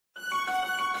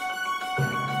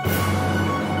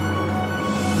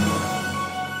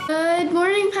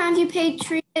you,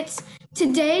 Patriots.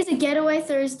 Today is a Getaway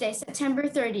Thursday, September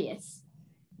 30th.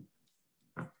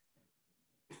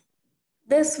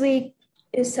 This week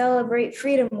is Celebrate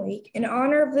Freedom Week. In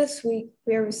honor of this week,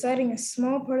 we are reciting a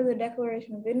small part of the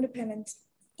Declaration of Independence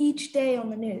each day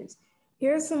on the news.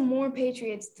 Here are some more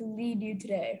patriots to lead you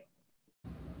today.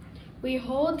 We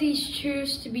hold these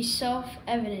truths to be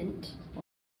self-evident.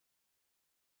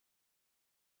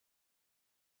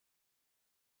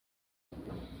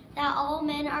 That all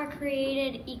men are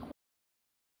created equal.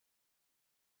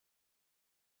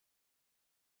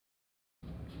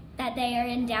 That they are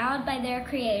endowed by their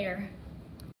Creator.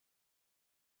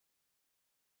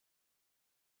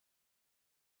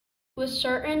 With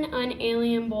certain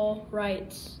unalienable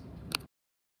rights.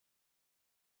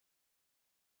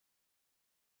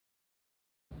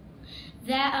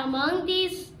 That among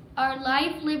these are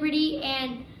life, liberty,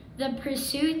 and the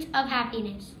pursuit of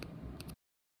happiness.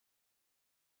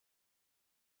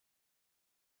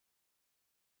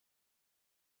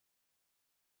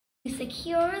 To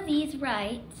secure these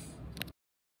rights,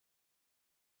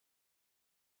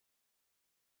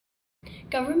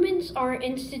 governments are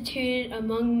instituted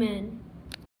among men.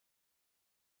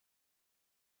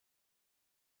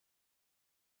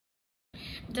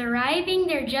 Deriving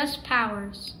their just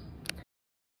powers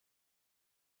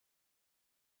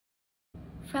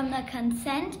from the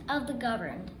consent of the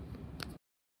governed.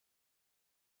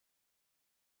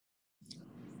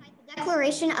 The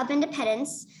Declaration of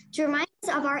Independence to remind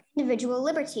us of our individual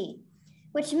liberty,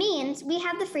 which means we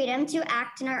have the freedom to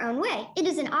act in our own way. It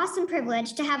is an awesome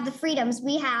privilege to have the freedoms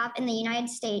we have in the United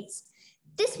States.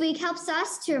 This week helps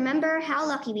us to remember how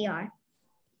lucky we are.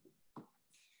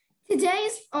 Today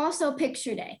is also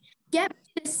Picture Day. Get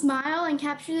ready to smile and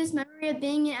capture this memory of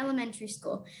being in elementary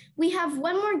school. We have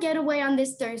one more getaway on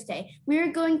this Thursday. We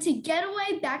are going to get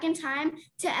away back in time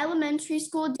to elementary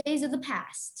school days of the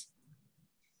past.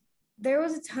 There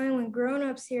was a time when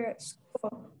grown-ups here at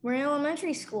school were in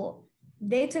elementary school.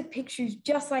 They took pictures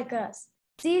just like us.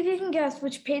 See if you can guess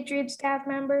which Patriot staff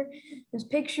member is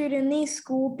pictured in these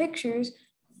school pictures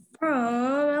from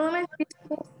elementary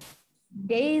school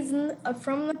days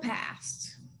from the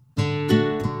past.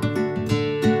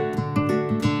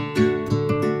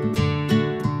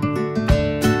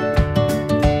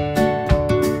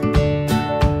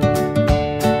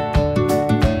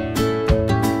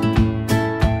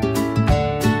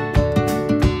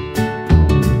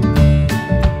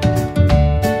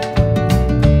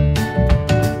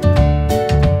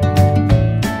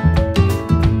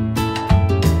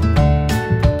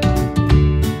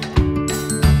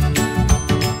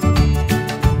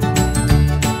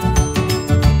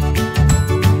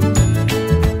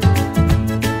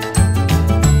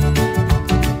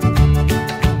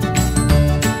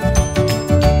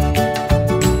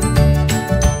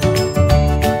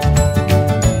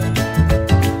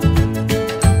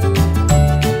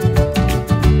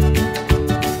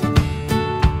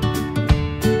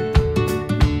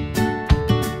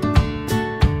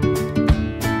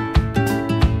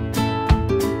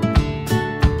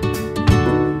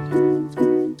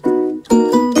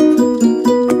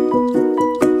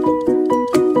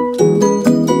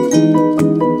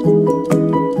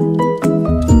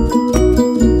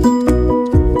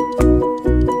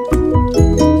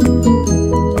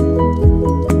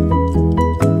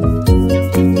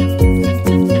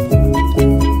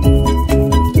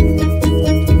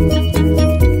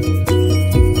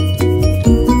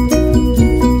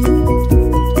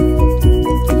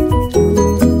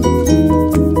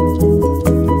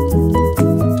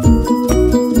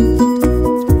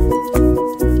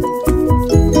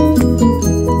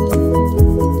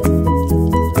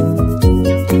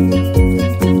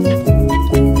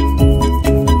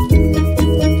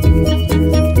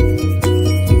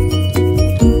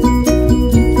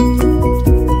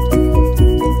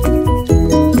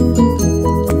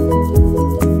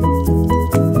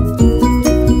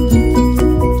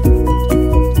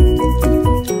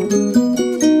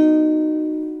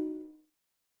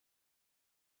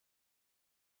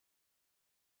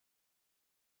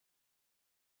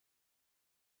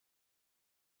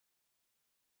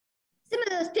 Some of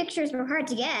those pictures were hard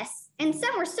to guess, and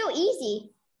some were so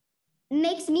easy. It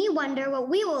makes me wonder what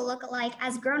we will look like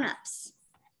as grown-ups.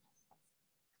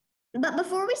 But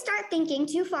before we start thinking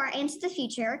too far into the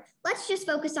future, let's just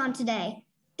focus on today.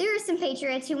 There are some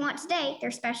patriots who want today,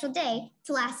 their special day,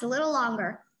 to last a little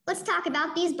longer. Let's talk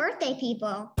about these birthday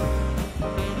people.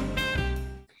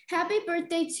 Happy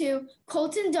birthday to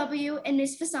Colton W. in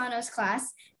Miss Fasano's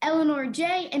class, Eleanor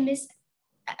J. in Miss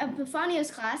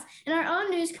Epifanio's class, and our own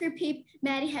news crew peep,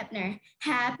 Maddie Hepner.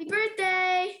 Happy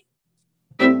birthday!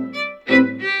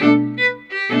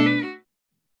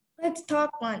 Let's talk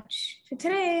lunch. For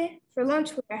today, for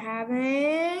lunch, we're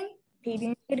having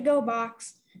pizza to-go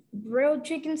box, grilled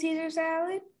chicken Caesar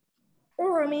salad,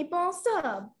 or a meatball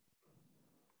sub.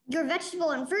 Your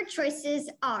vegetable and fruit choices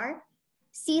are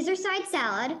Caesar side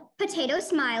salad, potato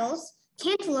smiles,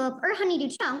 cantaloupe or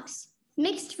honeydew chunks,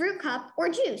 mixed fruit cup, or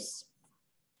juice.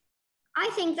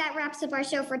 I think that wraps up our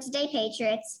show for today,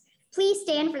 Patriots. Please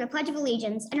stand for the Pledge of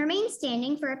Allegiance and remain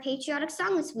standing for a patriotic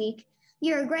song this week,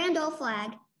 your grand old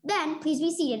flag. Then please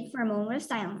be seated for a moment of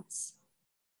silence.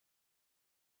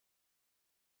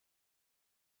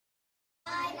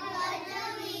 I pledge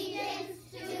allegiance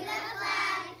to the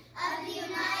flag of the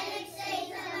United States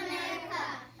of America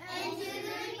and to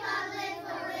the republic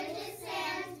for which it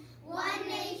stands, one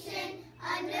nation,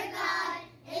 under God,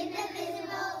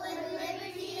 indivisible, with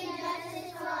liberty and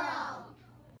justice for all.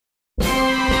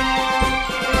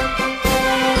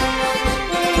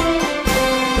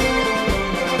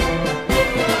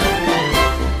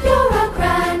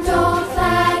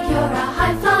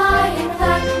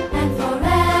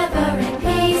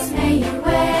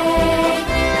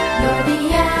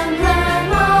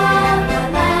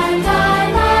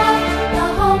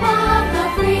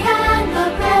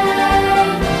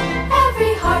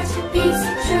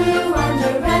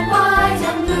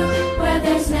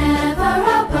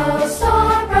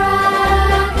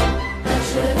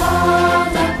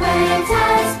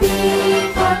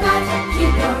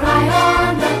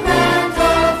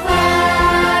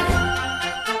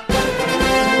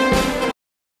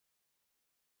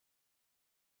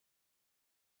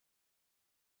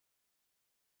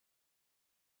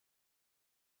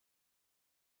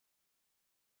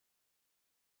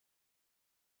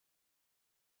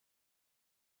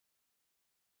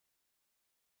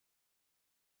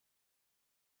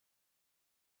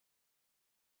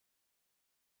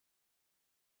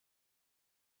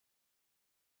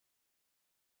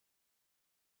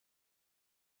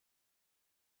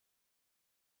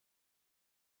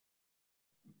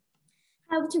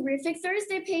 Have a terrific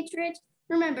Thursday, Patriots.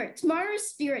 Remember, tomorrow is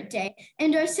Spirit Day,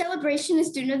 and our celebration is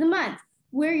Student of the Month.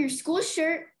 Wear your school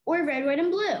shirt or red, white,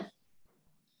 and blue.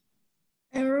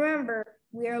 And remember,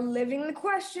 we are living the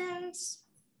questions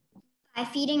By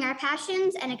feeding our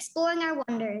passions and exploring our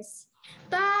wonders.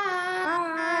 Bye.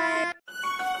 Bye.